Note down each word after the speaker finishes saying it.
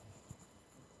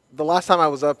The last time I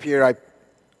was up here,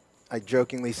 I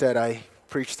jokingly said I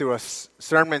preached through a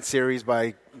sermon series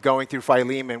by going through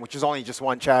Philemon, which is only just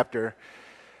one chapter.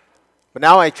 But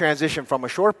now I transition from a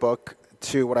short book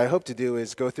to what I hope to do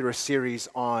is go through a series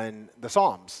on the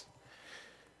Psalms.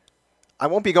 I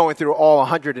won't be going through all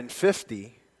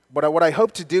 150, but what I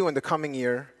hope to do in the coming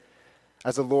year,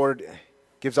 as the Lord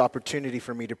gives opportunity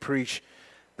for me to preach,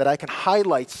 that I can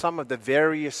highlight some of the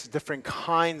various different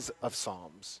kinds of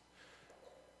Psalms.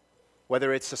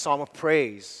 Whether it's a psalm of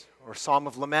praise, or a psalm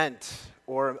of lament,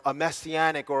 or a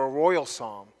messianic or a royal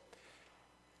psalm.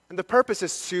 And the purpose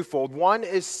is twofold. One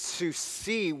is to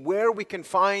see where we can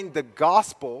find the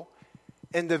gospel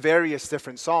in the various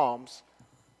different psalms,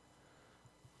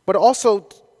 but also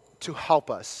to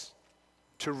help us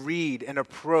to read and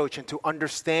approach and to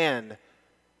understand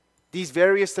these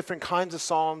various different kinds of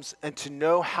psalms and to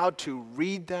know how to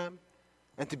read them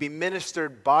and to be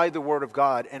ministered by the Word of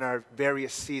God in our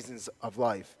various seasons of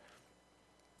life.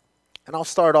 And I'll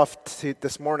start off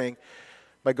this morning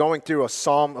by going through a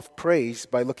psalm of praise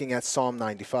by looking at Psalm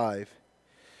 95.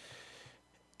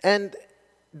 And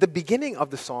the beginning of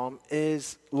the psalm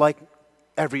is like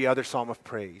every other psalm of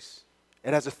praise.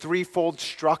 It has a threefold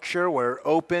structure where it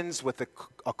opens with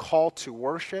a call to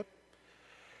worship,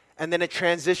 and then it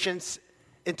transitions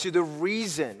into the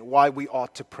reason why we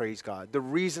ought to praise God, the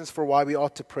reasons for why we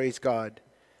ought to praise God.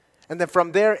 And then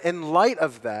from there, in light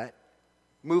of that,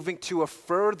 moving to a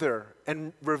further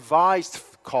and revised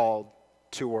call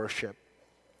to worship.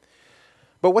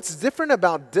 But what's different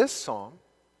about this psalm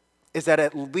is that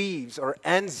it leaves or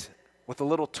ends with a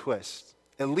little twist.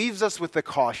 It leaves us with a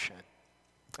caution.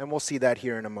 And we'll see that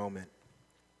here in a moment.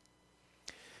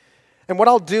 And what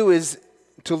I'll do is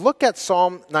to look at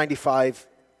Psalm 95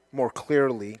 more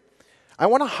clearly, I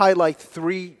want to highlight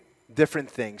three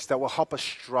different things that will help us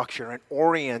structure and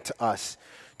orient us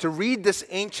to read this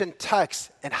ancient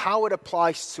text and how it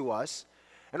applies to us,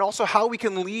 and also how we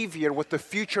can leave here with the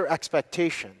future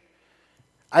expectation.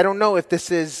 I don't know if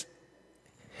this is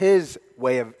his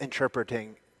way of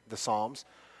interpreting the Psalms,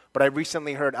 but I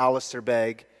recently heard Alistair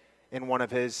Begg in one of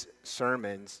his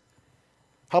sermons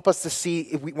help us to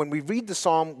see, when we read the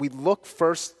Psalm, we look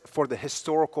first for the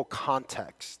historical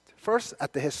context. First,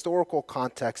 at the historical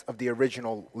context of the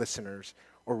original listeners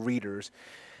or readers.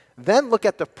 Then look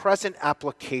at the present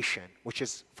application, which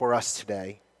is for us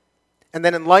today. And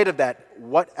then in light of that,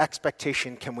 what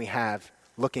expectation can we have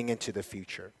looking into the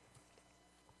future?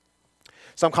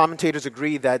 Some commentators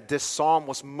agree that this psalm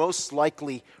was most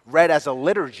likely read as a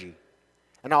liturgy.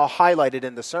 And I'll highlight it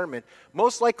in the sermon.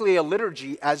 Most likely a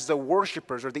liturgy as the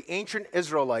worshipers or the ancient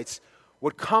Israelites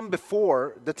would come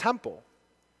before the temple.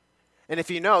 And if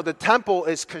you know, the temple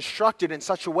is constructed in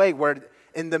such a way where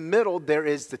in the middle there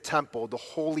is the temple, the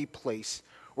holy place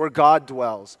where God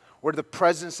dwells, where the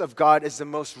presence of God is the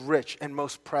most rich and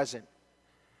most present.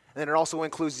 And it also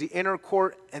includes the inner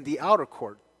court and the outer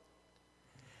court.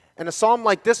 And a psalm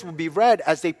like this will be read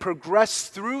as they progress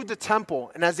through the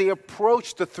temple and as they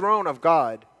approach the throne of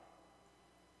God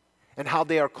and how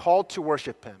they are called to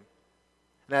worship Him.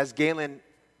 And as Galen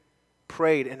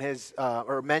prayed in his,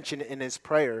 or mentioned in his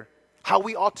prayer, how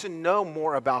we ought to know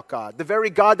more about God, the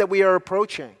very God that we are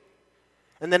approaching.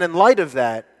 And then in light of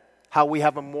that, how we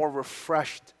have a more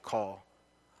refreshed call,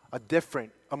 a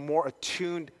different, a more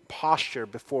attuned posture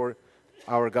before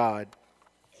our God.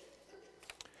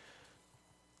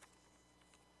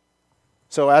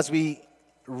 So as we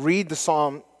read the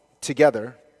psalm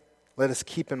together, let us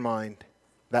keep in mind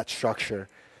that structure.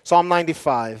 Psalm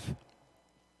 95,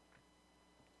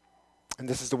 and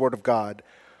this is the word of God.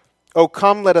 O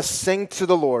come, let us sing to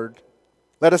the Lord.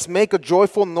 Let us make a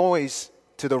joyful noise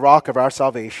to the rock of our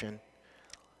salvation.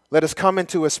 Let us come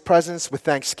into His presence with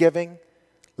thanksgiving.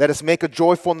 Let us make a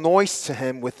joyful noise to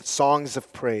Him with songs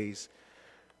of praise.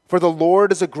 For the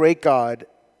Lord is a great God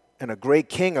and a great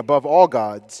King above all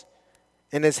gods.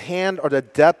 In His hand are the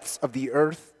depths of the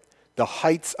earth. The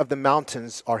heights of the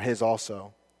mountains are His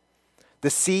also. The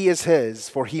sea is His,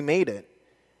 for He made it,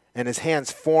 and His hands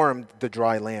formed the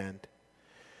dry land.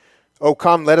 O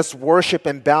come, let us worship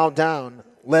and bow down.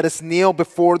 Let us kneel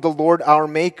before the Lord our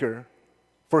Maker,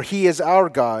 for He is our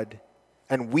God,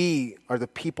 and we are the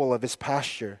people of His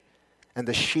pasture and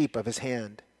the sheep of His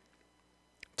hand.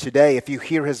 Today, if you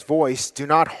hear His voice, do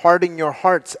not harden your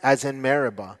hearts as in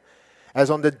Meribah, as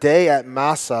on the day at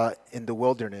Massah in the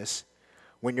wilderness,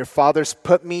 when your fathers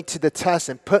put me to the test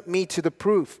and put me to the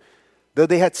proof, though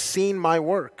they had seen my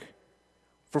work.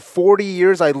 For 40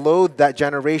 years I loathed that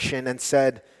generation and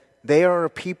said, they are a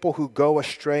people who go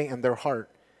astray in their heart,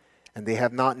 and they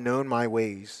have not known my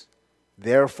ways.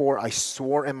 Therefore I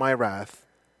swore in my wrath,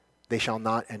 they shall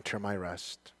not enter my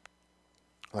rest.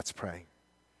 Let's pray.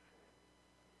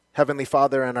 Heavenly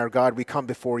Father and our God, we come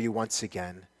before you once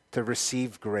again to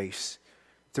receive grace,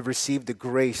 to receive the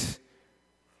grace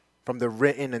from the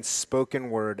written and spoken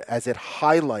word as it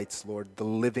highlights, Lord, the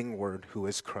living word who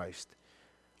is Christ.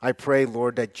 I pray,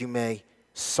 Lord, that you may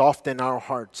soften our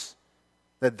hearts,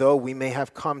 that though we may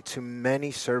have come to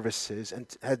many services and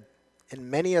had in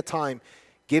many a time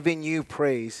giving you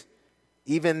praise,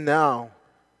 even now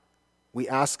we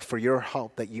ask for your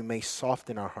help that you may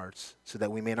soften our hearts so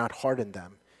that we may not harden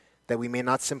them, that we may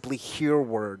not simply hear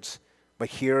words, but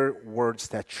hear words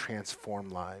that transform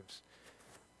lives.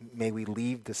 May we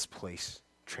leave this place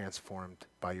transformed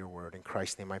by your word. In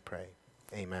Christ's name I pray.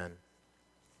 Amen.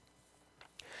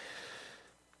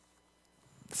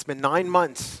 It's been 9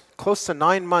 months, close to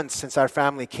 9 months since our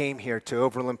family came here to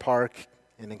Overland Park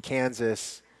and in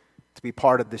Kansas to be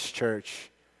part of this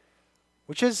church,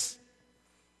 which has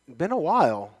been a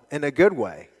while in a good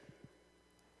way.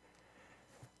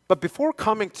 But before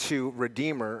coming to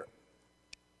Redeemer,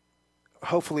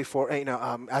 hopefully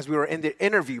as we were in the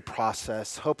interview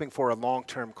process, hoping for a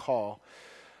long-term call,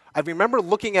 I remember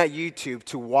looking at YouTube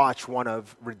to watch one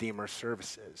of Redeemer's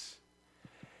services.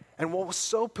 And what was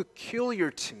so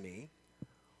peculiar to me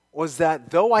was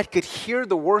that though I could hear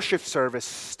the worship service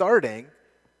starting,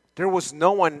 there was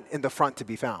no one in the front to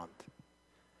be found.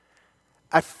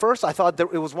 At first, I thought that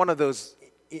it was one of those,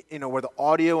 where the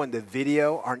audio and the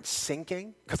video aren't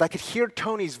syncing, because I could hear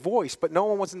Tony's voice, but no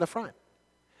one was in the front.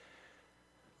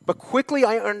 But quickly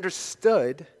I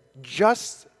understood,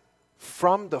 just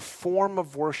from the form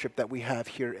of worship that we have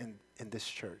here in this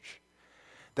church,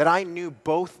 that I knew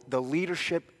both the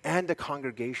leadership and the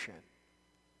congregation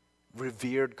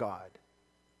revered God,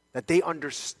 that they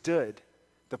understood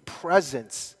the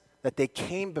presence that they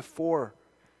came before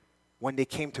when they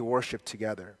came to worship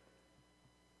together.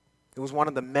 It was one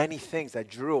of the many things that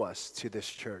drew us to this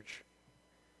church.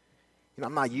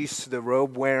 I'm not used to the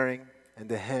robe wearing and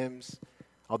the hymns,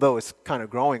 although it's kind of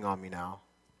growing on me now.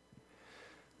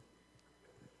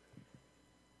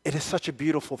 It is such a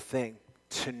beautiful thing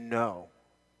to know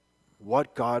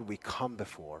what God we come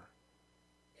before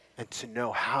and to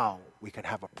know how we can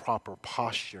have a proper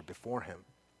posture before Him.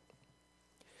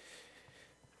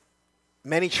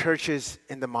 Many churches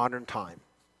in the modern time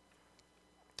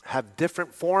have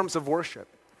different forms of worship.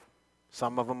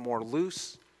 Some of them more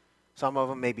loose. Some of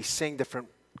them maybe sing different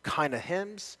kind of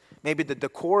hymns. Maybe the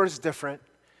decor is different.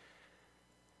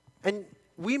 And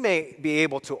we may be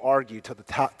able to argue till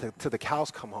the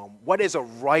cows come home, what is a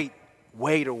right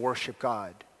way to worship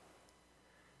God?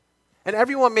 And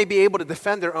everyone may be able to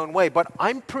defend their own way, but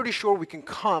I'm pretty sure we can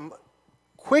come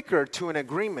quicker to an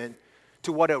agreement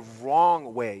to what a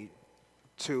wrong way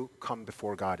to come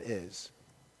before God is.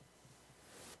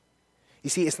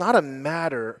 You see, it's not a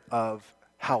matter of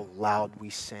how loud we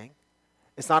sing.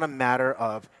 It's not a matter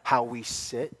of how we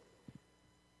sit.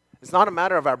 It's not a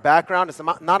matter of our background. It's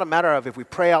not a matter of if we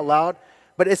pray out loud,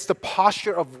 but it's the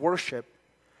posture of worship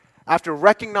after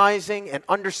recognizing and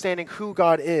understanding who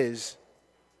God is.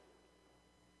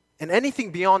 And anything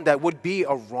beyond that would be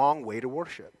a wrong way to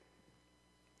worship.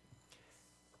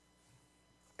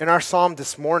 In our psalm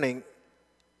this morning,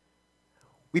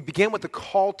 we begin with a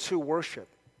call to worship.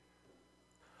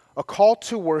 A call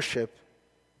to worship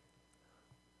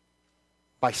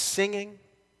by singing,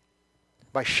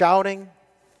 by shouting,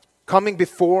 coming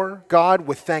before God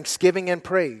with thanksgiving and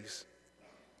praise.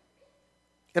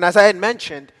 And as I had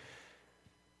mentioned,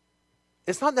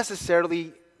 it's not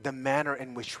necessarily the manner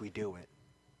in which we do it,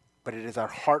 but it is our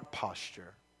heart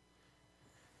posture.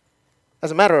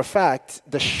 As a matter of fact,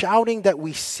 the shouting that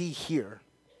we see here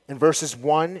in verses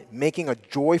 1, making a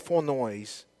joyful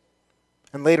noise,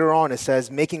 and later on it says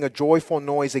making a joyful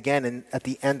noise again at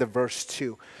the end of verse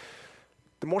 2.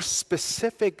 The more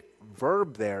specific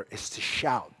verb there is to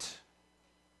shout.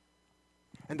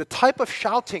 And the type of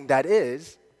shouting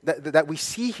that we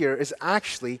see here is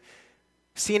actually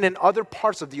seen in other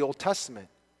parts of the Old Testament.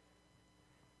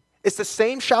 It's the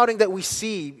same shouting that we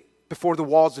see before the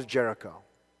walls of Jericho.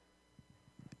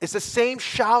 It's the same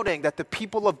shouting that the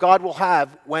people of God will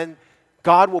have when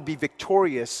God will be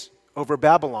victorious over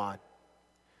Babylon.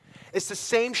 It's the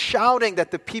same shouting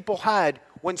that the people had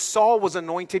when Saul was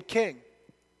anointed king.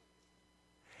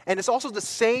 And it's also the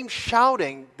same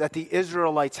shouting that the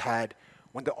Israelites had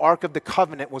when the Ark of the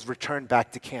Covenant was returned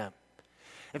back to camp.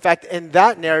 In fact, in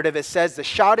that narrative, it says the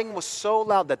shouting was so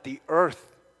loud that the earth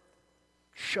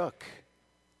shook.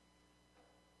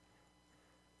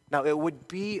 Now, it would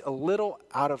be a little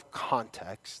out of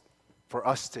context for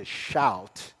us to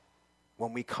shout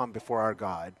when we come before our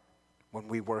God, when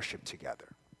we worship together.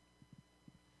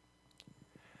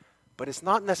 but it's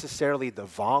not necessarily the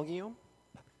volume.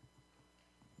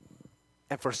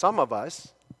 And for some of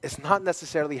us, it's not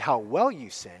necessarily how well you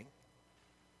sing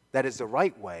that is the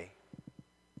right way,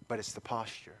 but it's the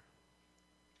posture.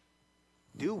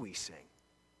 Do we sing?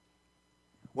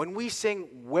 When we sing,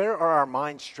 where are our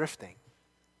minds drifting?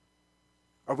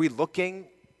 Are we looking,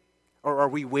 or are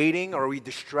we waiting, or are we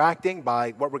distracting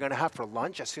by what we're going to have for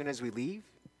lunch as soon as we leave?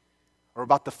 Or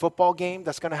about the football game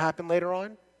that's going to happen later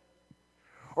on?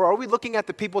 Or are we looking at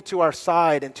the people to our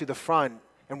side and to the front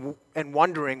and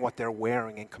wondering what they're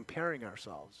wearing and comparing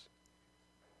ourselves?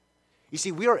 You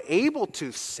see, we are able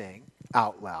to sing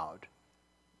out loud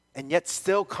and yet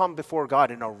still come before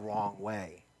God in a wrong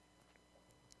way.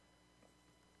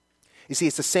 You see,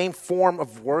 it's the same form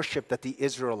of worship that the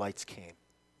Israelites came.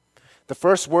 The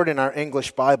first word in our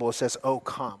English Bible says, "Oh,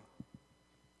 come."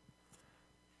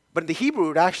 But in the Hebrew,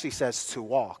 it actually says to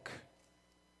walk.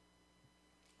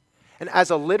 And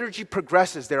as a liturgy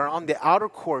progresses, they're on the outer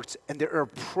courts and they're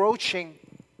approaching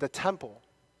the temple.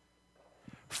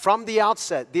 From the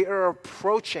outset, they are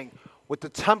approaching with the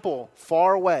temple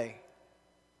far away,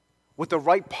 with the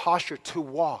right posture to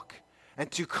walk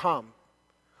and to come,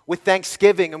 with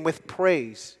thanksgiving and with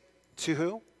praise. To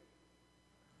who?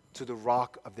 To the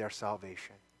rock of their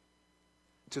salvation.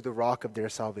 To the rock of their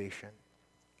salvation.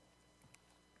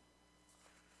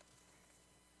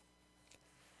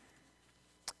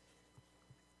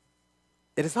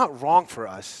 It is not wrong for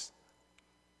us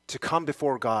to come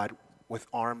before God with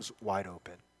arms wide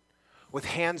open, with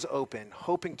hands open,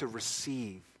 hoping to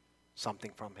receive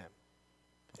something from Him.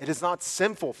 It is not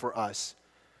sinful for us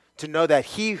to know that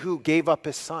He who gave up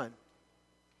His Son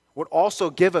would also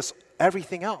give us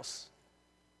everything else.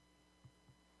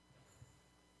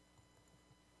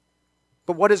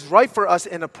 But what is right for us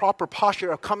in a proper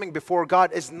posture of coming before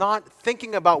God is not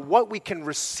thinking about what we can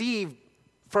receive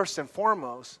first and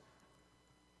foremost,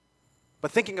 but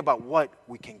thinking about what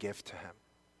we can give to Him.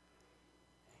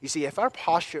 You see, if our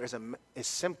posture is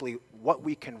simply what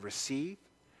we can receive,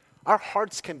 our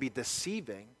hearts can be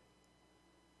deceiving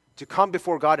to come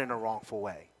before God in a wrongful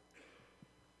way.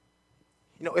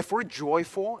 You know, if we're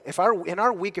joyful, in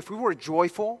our week, if we were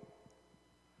joyful,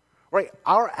 right,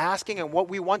 our asking and what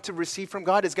we want to receive from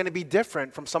God is going to be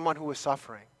different from someone who is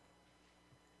suffering.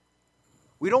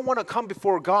 We don't want to come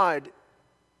before God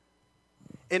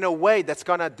in a way that's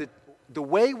going to the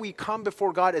way we come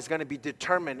before God is going to be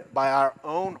determined by our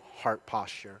own heart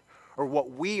posture or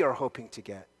what we are hoping to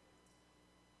get.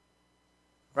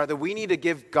 Rather, we need to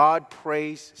give God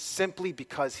praise simply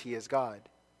because He is God.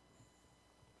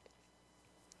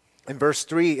 In verse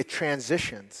 3, it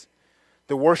transitions.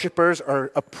 The worshipers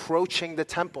are approaching the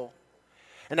temple.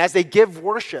 And as they give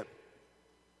worship,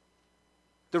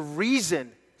 the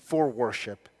reason for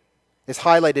worship is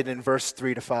highlighted in verse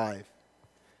 3 to 5.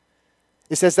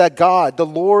 It says that God, the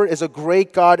Lord, is a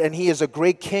great God and He is a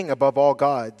great King above all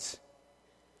gods.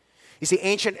 You see,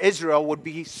 ancient Israel would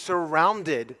be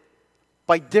surrounded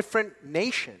by different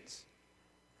nations.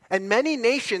 And many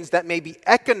nations that may be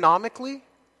economically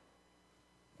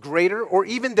greater or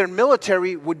even their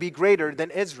military would be greater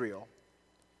than Israel.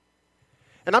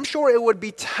 And I'm sure it would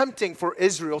be tempting for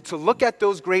Israel to look at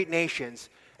those great nations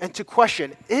and to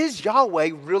question, is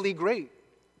Yahweh really great?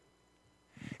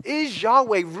 Is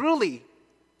Yahweh really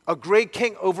a great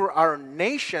king over our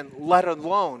nation, let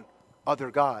alone other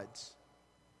gods?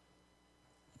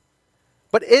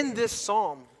 But in this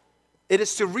psalm, it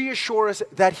is to reassure us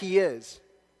that He is.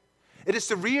 It is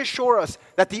to reassure us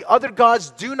that the other gods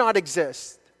do not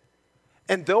exist.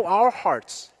 And though our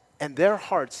hearts and their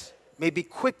hearts may be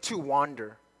quick to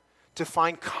wander, to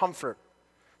find comfort,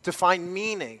 to find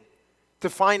meaning, to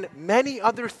find many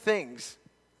other things,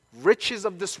 riches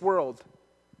of this world,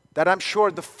 that I'm sure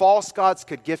the false gods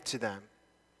could give to them,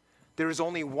 there is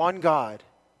only one God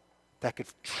that could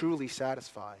truly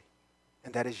satisfy,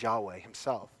 and that is Yahweh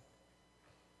Himself.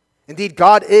 Indeed,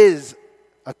 God is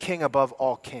a king above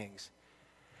all kings.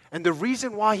 And the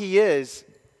reason why He is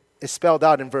spelled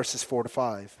out in verses 4 to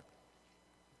 5.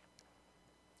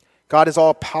 God is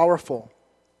all powerful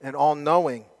and all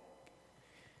knowing.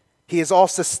 He is all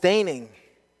sustaining. It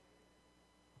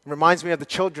reminds me of the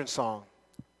children's song.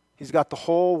 He's got the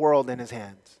whole world in His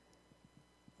hands.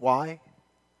 Why?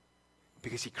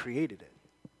 Because He created it.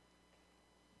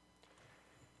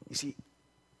 You see,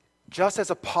 just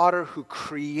as a potter who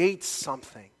creates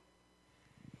something,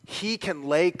 he can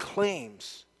lay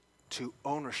claims to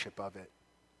ownership of it.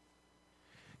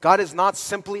 God is not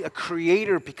simply a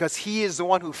creator because He is the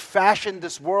one who fashioned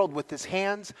this world with His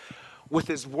hands, with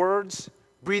His words,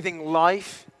 breathing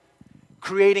life,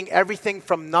 creating everything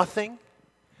from nothing.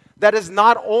 That is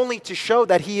not only to show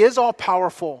that He is all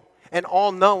powerful and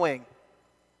all-knowing.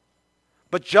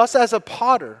 But just as a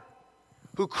potter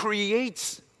who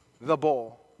creates the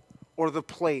bowl or the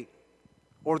plate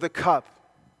or the cup,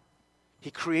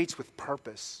 he creates with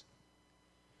purpose.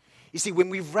 You see, when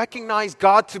we recognize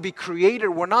God to be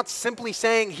creator, we're not simply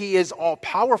saying he is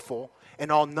all-powerful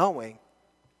and all-knowing,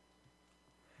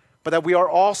 but that we are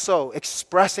also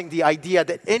expressing the idea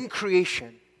that in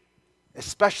creation,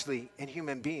 especially in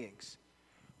human beings,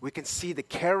 we can see the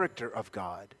character of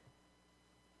God.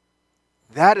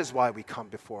 That is why we come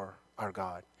before our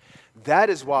God. That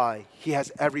is why he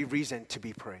has every reason to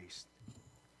be praised.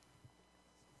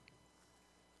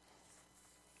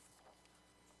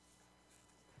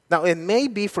 Now, it may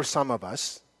be for some of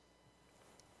us,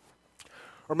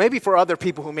 or maybe for other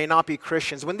people who may not be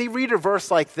Christians, when they read a verse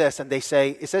like this and they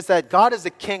say, it says that God is the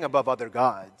king above other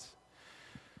gods.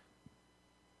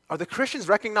 Are the Christians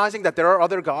recognizing that there are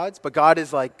other gods, but God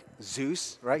is like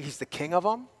Zeus, right? He's the king of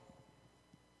them?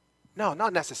 No,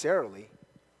 not necessarily.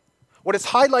 What it's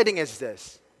highlighting is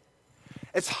this.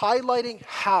 It's highlighting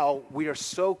how we are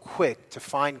so quick to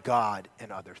find God in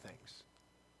other things.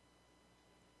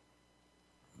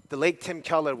 The late Tim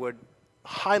Keller would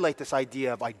highlight this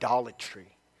idea of idolatry.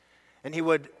 And he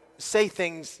would say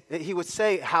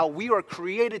how we are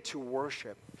created to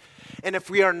worship. And if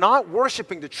we are not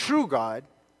worshiping the true God,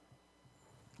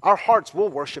 our hearts will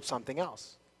worship something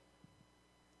else.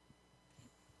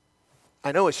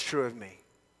 I know it's true of me.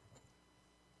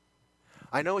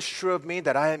 I know it's true of me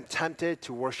that I am tempted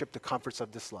to worship the comforts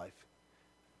of this life,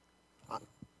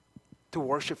 to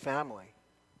worship family,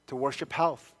 to worship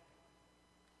health.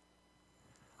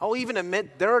 I'll even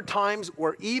admit there are times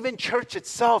where even church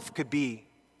itself could be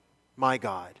my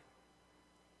God,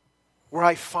 where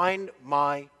I find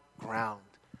my ground,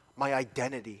 my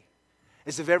identity.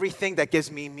 It's the very thing that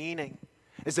gives me meaning.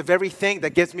 It's the very thing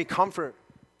that gives me comfort.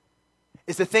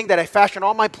 It's the thing that I fashion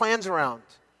all my plans around.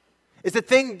 It's the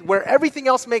thing where everything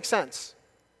else makes sense.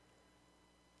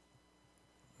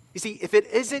 You see, if it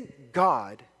isn't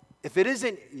God, if it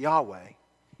isn't Yahweh,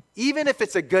 even if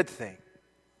it's a good thing,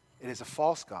 it is a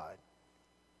false God.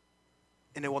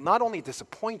 And it will not only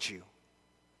disappoint you,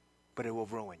 but it will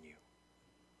ruin you.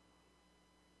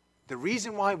 The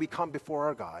reason why we come before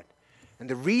our God, and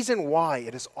the reason why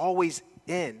it is always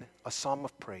in a psalm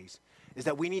of praise, is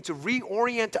that we need to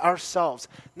reorient ourselves,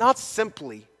 not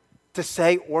simply to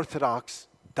say orthodox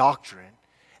doctrine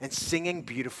and singing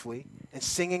beautifully and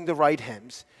singing the right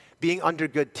hymns, being under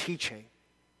good teaching.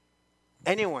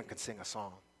 Anyone can sing a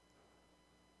song.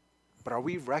 But are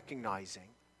we recognizing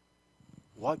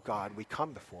what God we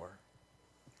come before?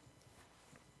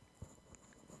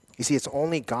 You see, it's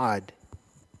only God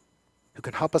who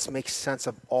can help us make sense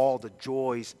of all the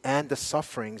joys and the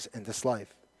sufferings in this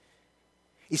life.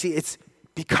 You see, it's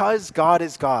because God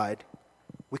is God,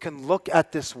 we can look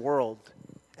at this world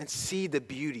and see the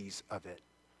beauties of it.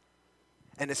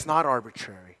 And it's not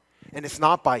arbitrary, and it's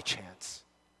not by chance.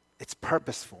 It's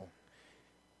purposeful.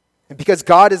 And because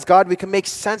God is God, we can make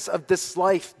sense of this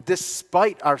life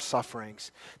despite our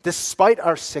sufferings, despite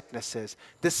our sicknesses,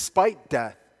 despite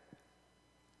death,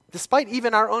 despite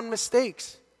even our own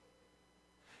mistakes.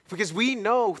 Because we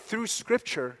know through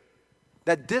Scripture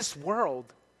that this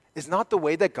world is not the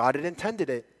way that God had intended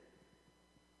it.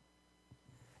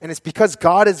 And it's because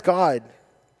God is God,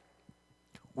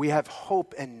 we have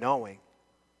hope in knowing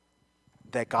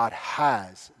that God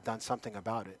has done something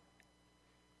about it.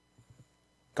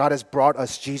 God has brought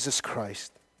us Jesus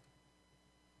Christ.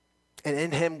 And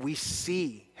in him we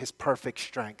see his perfect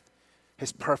strength,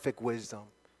 his perfect wisdom,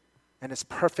 and his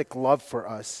perfect love for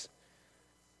us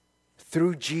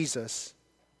through Jesus.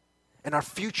 And our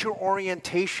future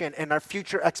orientation and our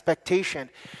future expectation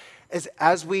is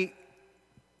as we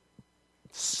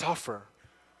suffer,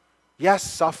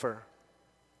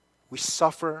 we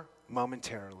suffer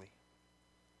momentarily.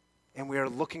 And we are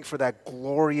looking for that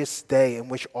glorious day in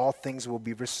which all things will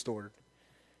be restored.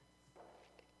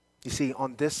 You see,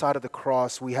 on this side of the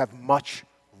cross, we have much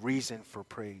reason for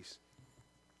praise.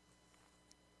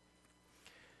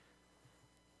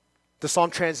 The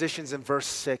psalm transitions in verse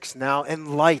 6 now,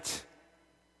 in light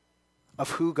of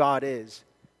who God is,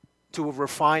 to a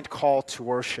refined call to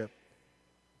worship.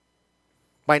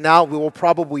 By now, we will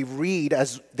probably read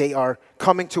as they are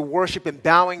coming to worship and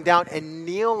bowing down and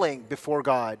kneeling before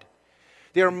God.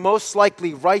 They are most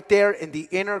likely right there in the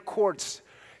inner courts,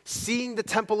 seeing the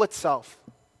temple itself.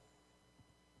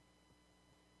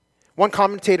 One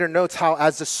commentator notes how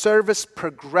as the service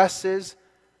progresses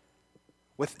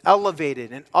with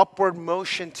elevated and upward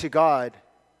motion to God,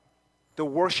 the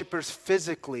worshipers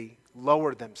physically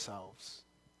lower themselves.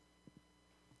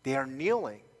 They are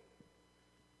kneeling.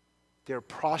 They're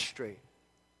prostrate.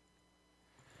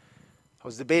 I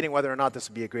was debating whether or not this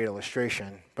would be a great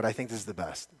illustration, but I think this is the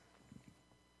best.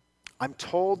 I'm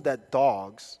told that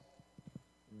dogs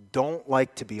don't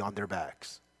like to be on their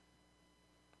backs.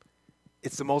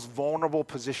 It's the most vulnerable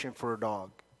position for a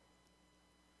dog.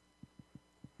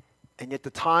 And yet the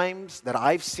times that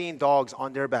I've seen dogs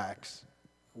on their backs,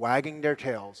 wagging their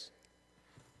tails,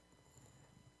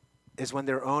 is when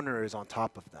their owner is on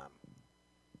top of them,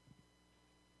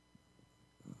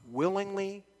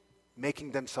 willingly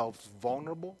making themselves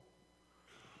vulnerable,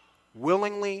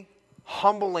 willingly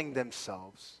humbling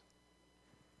themselves,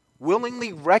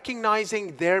 willingly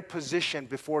recognizing their position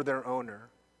before their owner,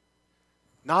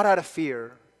 not out of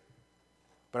fear,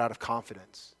 but out of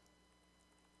confidence.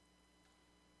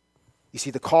 You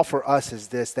see, the call for us is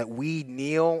this, that we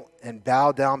kneel and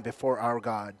bow down before our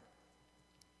God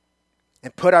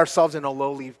and put ourselves in a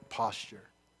lowly posture.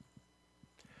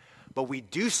 But we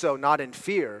do so not in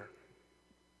fear,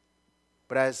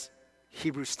 but as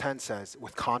Hebrews 10 says,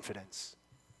 with confidence.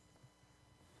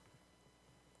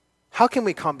 How can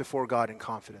we come before God in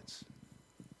confidence?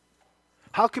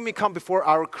 How can we come before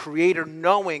our Creator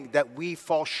knowing that we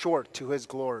fall short to His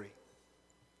glory?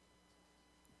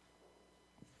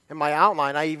 In my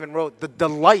outline, I even wrote the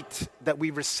delight that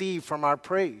we receive from our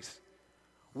praise.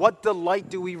 What delight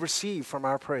do we receive from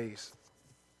our praise?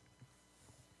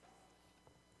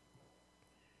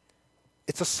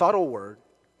 It's a subtle word,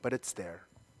 but it's there.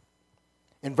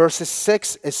 In verses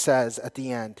 6, it says at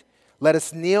the end, "Let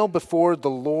us kneel before the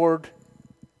Lord,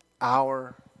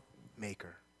 our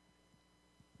Maker."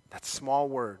 That small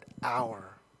word,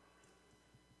 our.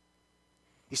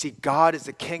 You see, God is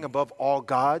the King above all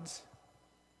gods,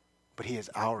 but He is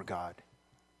our God.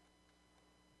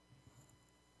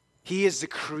 He is the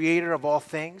creator of all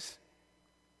things,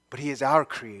 but He is our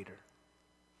creator.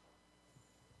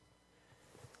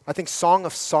 I think Song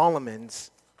of Solomon's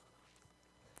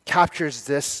captures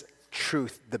this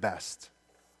truth the best.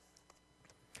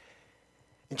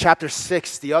 In chapter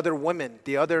 6, the other women,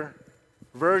 the other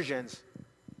virgins,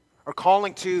 are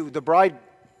calling to the bride.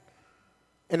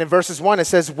 And in verses 1, it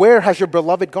says, "Where has your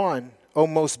beloved gone, O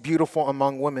most beautiful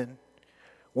among women?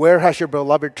 Where has your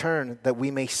beloved turned, that we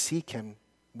may seek him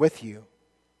with you?"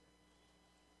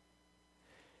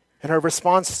 And her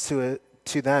response to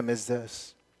them is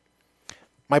this: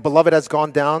 "My beloved has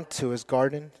gone down to his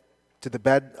garden, to the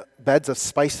beds of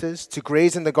spices, to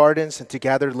graze in the gardens and to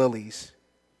gather lilies."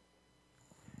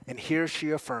 And here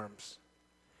she affirms,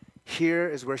 here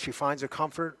is where she finds her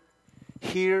comfort.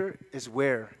 Here is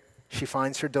where she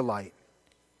finds her delight,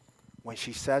 when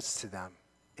she says to them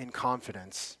in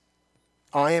confidence,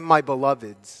 "I am my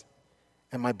beloved's,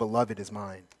 and my beloved is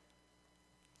mine."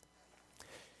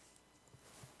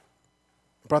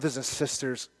 Brothers and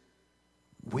sisters,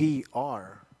 we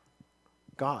are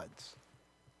God's.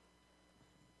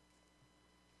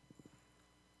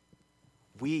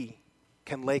 We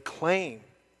can lay claim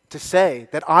to say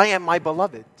that I am my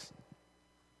beloved's,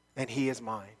 and he is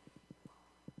mine.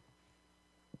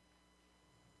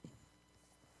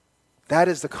 That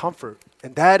is the comfort,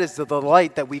 and that is the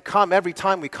delight that we come every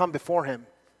time we come before him.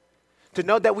 To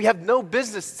know that we have no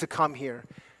business to come here,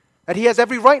 that he has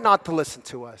every right not to listen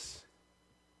to us.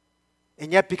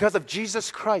 And yet, because of Jesus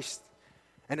Christ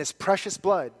and his precious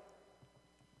blood,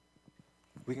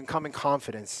 we can come in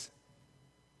confidence.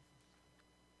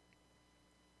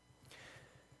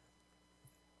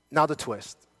 Now the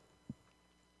twist.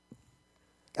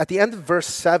 At the end of verse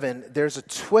 7, there's a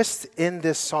twist in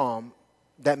this psalm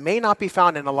that may not be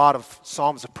found in a lot of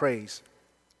psalms of praise.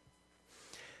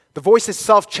 The voice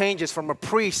itself changes from a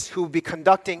priest who will be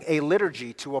conducting a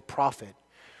liturgy to a prophet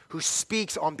who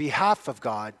speaks on behalf of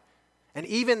God. And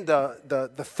even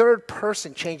the third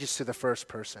person changes to the first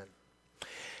person.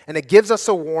 And it gives us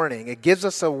a warning. It gives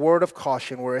us a word of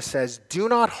caution where it says, "Do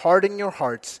not harden your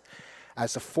hearts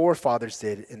as the forefathers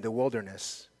did in the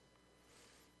wilderness."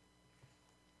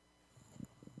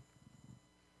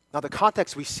 Now the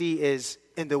context we see is,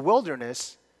 in the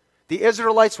wilderness, the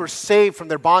Israelites were saved from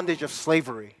their bondage of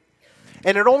slavery.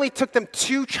 And it only took them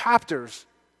 2 chapters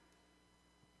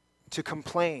to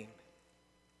complain,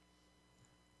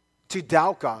 to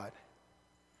doubt God,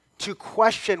 to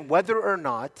question whether or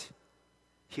not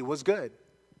he was good.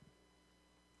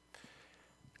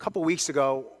 A couple weeks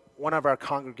ago, one of our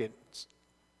congregants,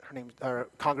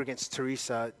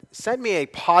 Teresa, sent me a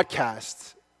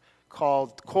podcast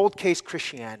called Cold Case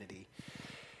Christianity.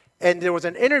 And there was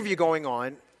an interview going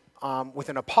on with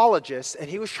an apologist, and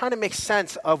he was trying to make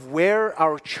sense of where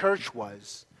our church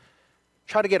was,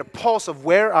 try to get a pulse of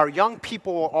where our young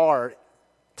people are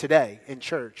today in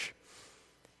church.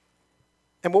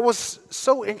 And what was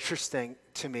so interesting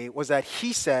to me was that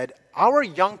he said, our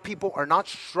young people are not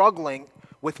struggling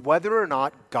with whether or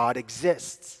not God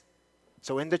exists.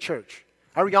 So in the church,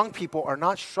 our young people are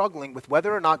not struggling with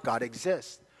whether or not God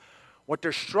exists. What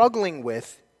they're struggling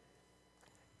with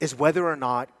is whether or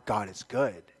not God is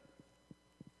good.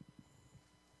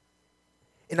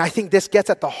 And I think this gets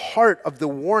at the heart of the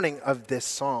warning of this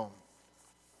psalm.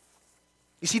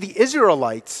 You see, the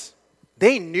Israelites,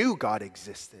 they knew God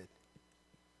existed.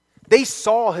 They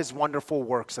saw his wonderful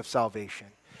works of salvation.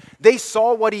 They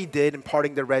saw what he did in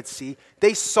parting the Red Sea.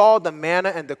 They saw the manna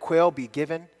and the quail be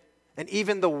given, and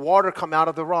even the water come out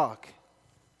of the rock.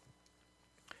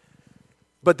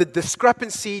 But the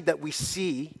discrepancy that we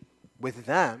see with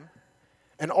them,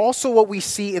 and also what we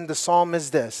see in the psalm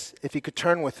is this. If you could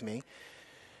turn with me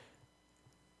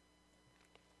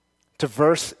to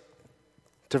verse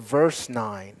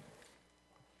 9.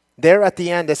 There at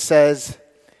the end it says,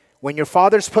 when your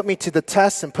fathers put me to the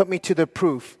test and put me to the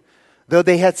proof, though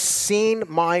they had seen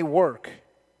my work.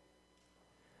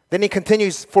 Then he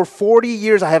continues, for 40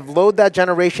 years I have loathed that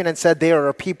generation and said they are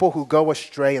a people who go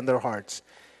astray in their hearts,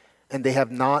 and they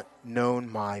have not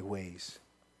known my ways.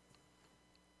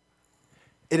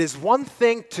 It is one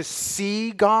thing to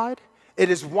see God. It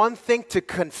is one thing to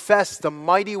confess the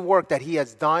mighty work that he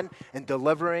has done in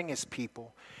delivering his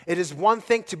people. It is one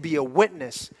thing to be a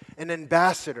witness, an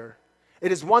ambassador.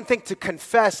 It is one thing to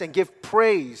confess and give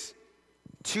praise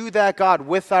to that God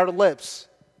with our lips.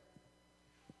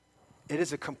 It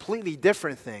is a completely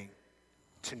different thing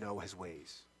to know his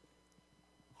ways.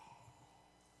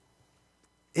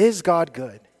 Is God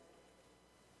good?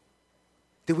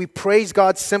 Do we praise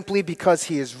God simply because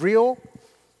he is real,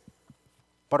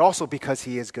 but also because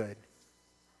he is good?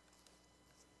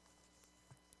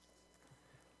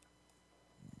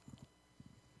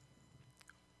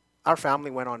 Our family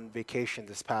went on vacation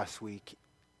this past week,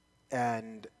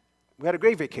 and we had a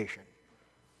great vacation.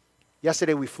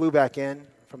 Yesterday, we flew back in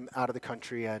from out of the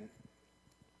country, and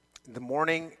the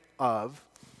morning of,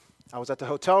 I was at the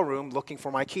hotel room looking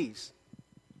for my keys.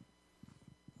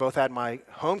 Both had my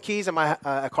home keys and my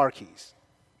car keys,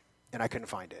 and I couldn't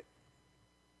find it.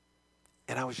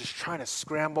 And I was just trying to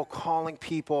scramble, calling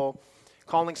people,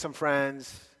 calling some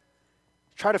friends,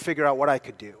 try to figure out what I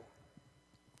could do.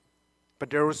 But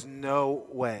there was no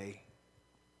way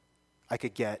I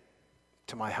could get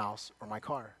to my house or my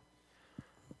car.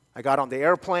 I got on the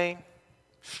airplane,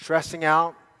 stressing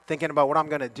out, thinking about what I'm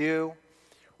going to do.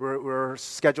 We're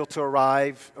scheduled to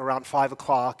arrive around 5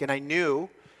 o'clock, and I knew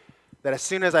that as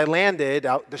soon as I landed,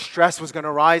 the stress was going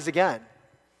to rise again.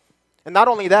 And not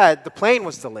only that, the plane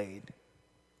was delayed.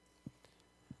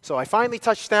 So I finally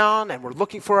touched down, and we're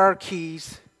looking for our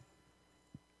keys,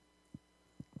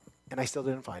 and I still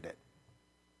didn't find it.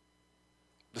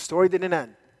 The story didn't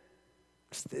end.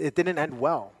 It didn't end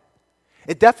well.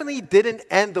 It definitely didn't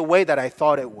end the way that I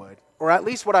thought it would, or at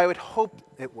least what I would hope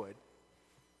it would.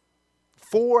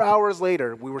 4 hours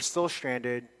later, we were still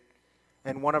stranded,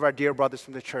 and one of our dear brothers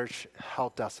from the church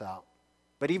helped us out.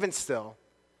 But even still,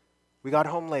 we got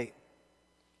home late.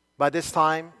 By this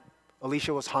time,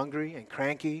 Alicia was hungry and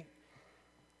cranky,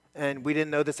 and we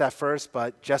didn't know this at first,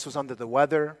 but Jess was under the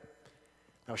weather.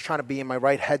 I was trying to be in my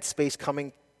right headspace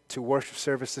coming to worship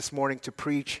service this morning to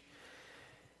preach.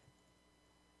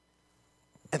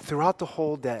 And throughout the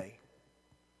whole day,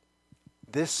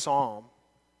 this psalm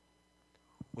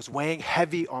was weighing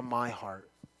heavy on my heart.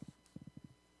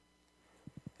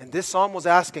 And this psalm was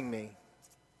asking me,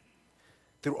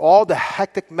 through all the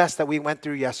hectic mess that we went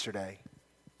through yesterday,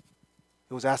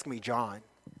 it was asking me, John,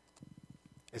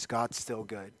 is God still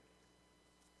good?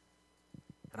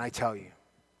 And I tell you,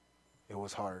 it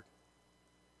was hard.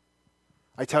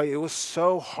 I tell you, it was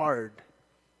so hard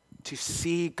to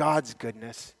see God's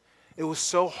goodness. It was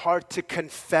so hard to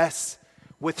confess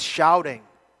with shouting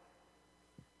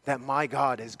that my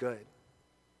God is good.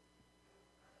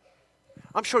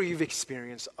 I'm sure you've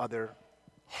experienced other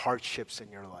hardships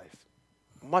in your life,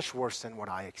 much worse than what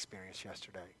I experienced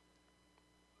yesterday.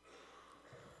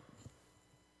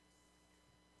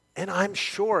 And I'm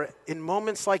sure in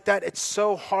moments like that, it's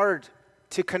so hard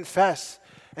to confess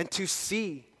and to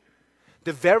see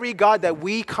the very God that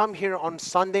we come here on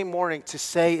Sunday morning to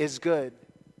say is good,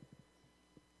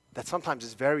 that sometimes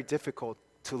it's very difficult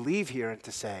to leave here and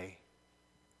to say,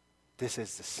 this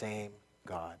is the same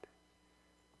God,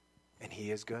 and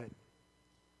he is good.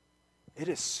 It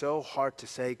is so hard to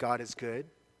say God is good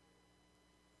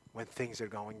when things are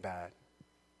going bad.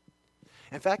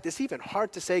 In fact, it's even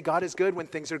hard to say God is good when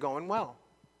things are going well.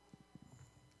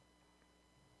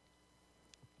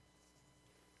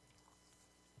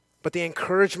 But the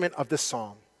encouragement of the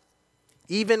psalm,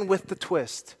 even with the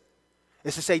twist,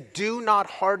 is to say, do not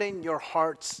harden your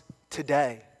hearts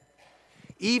today.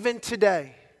 Even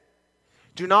today.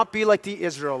 Do not be like the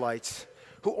Israelites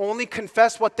who only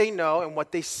confess what they know and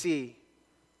what they see,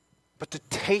 but to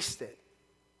taste it.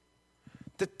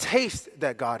 To taste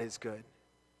that God is good.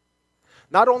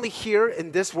 Not only here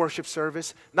in this worship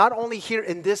service, not only here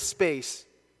in this space,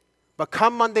 but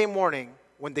come Monday morning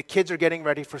when the kids are getting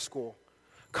ready for school.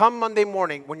 Come Monday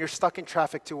morning when you're stuck in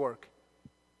traffic to work.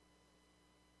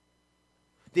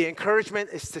 The encouragement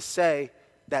is to say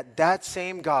that that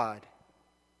same God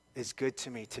is good to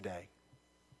me today.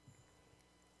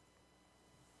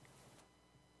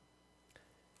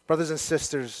 Brothers and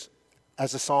sisters,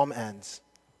 as the psalm ends,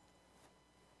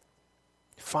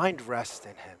 find rest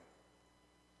in Him.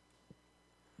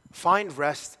 Find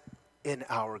rest in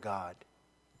our God.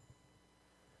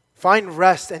 Find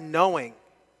rest in knowing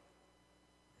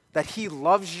that He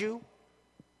loves you,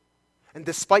 and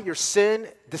despite your sin,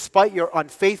 despite your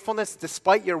unfaithfulness,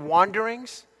 despite your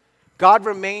wanderings, God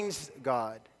remains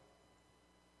God.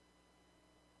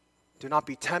 Do not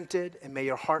be tempted, and may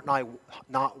your heart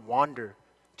not wander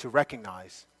to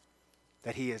recognize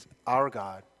that He is our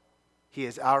God, He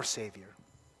is our Savior,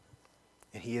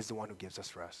 and He is the one who gives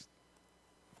us rest.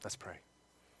 Let's pray.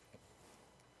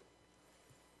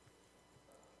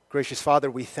 Gracious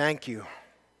Father, we thank you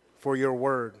for your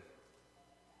word.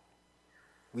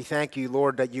 We thank you,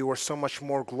 Lord, that you are so much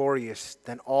more glorious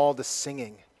than all the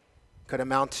singing could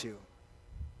amount to.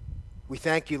 We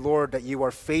thank you, Lord, that you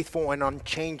are faithful and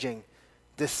unchanging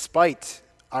despite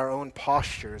our own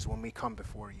postures when we come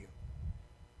before you.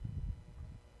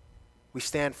 We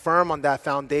stand firm on that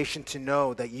foundation to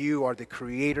know that you are the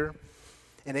Creator,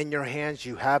 and in your hands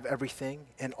you have everything,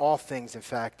 and all things, in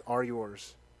fact, are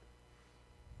yours.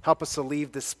 Help us to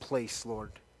leave this place,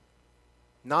 Lord,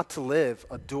 not to live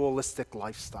a dualistic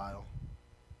lifestyle,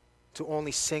 to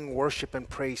only sing worship and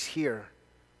praise here,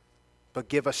 but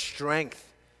give us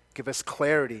strength, give us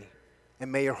clarity,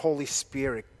 and may your Holy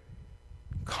Spirit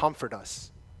comfort us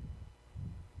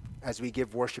as we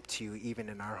give worship to you even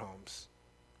in our homes.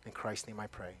 In Christ's name I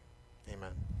pray. Amen.